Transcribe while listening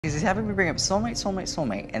Because he's having me bring up soulmate, soulmate,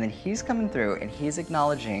 soulmate, and then he's coming through and he's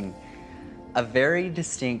acknowledging a very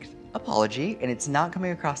distinct apology, and it's not coming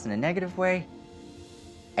across in a negative way.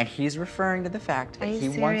 And he's referring to the fact that he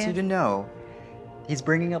wants you to know he's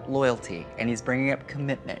bringing up loyalty and he's bringing up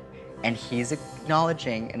commitment. And he's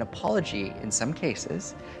acknowledging an apology in some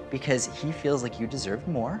cases because he feels like you deserved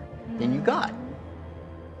more than you got.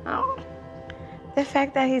 Oh, the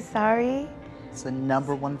fact that he's sorry. It's the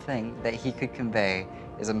 #1 thing that he could convey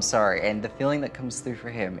is I'm sorry. And the feeling that comes through for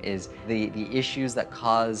him is the issues that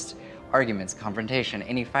caused arguments, confrontation,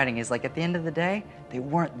 any fighting is like at the end of the day, they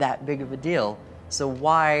weren't that big of a deal. So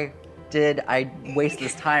why did I waste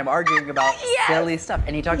this time arguing about silly stuff?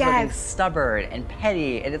 And he talks about being stubborn and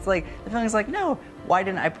petty, and it's like, the feeling's like, no, why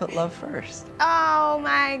didn't I put love first? Oh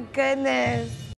my goodness.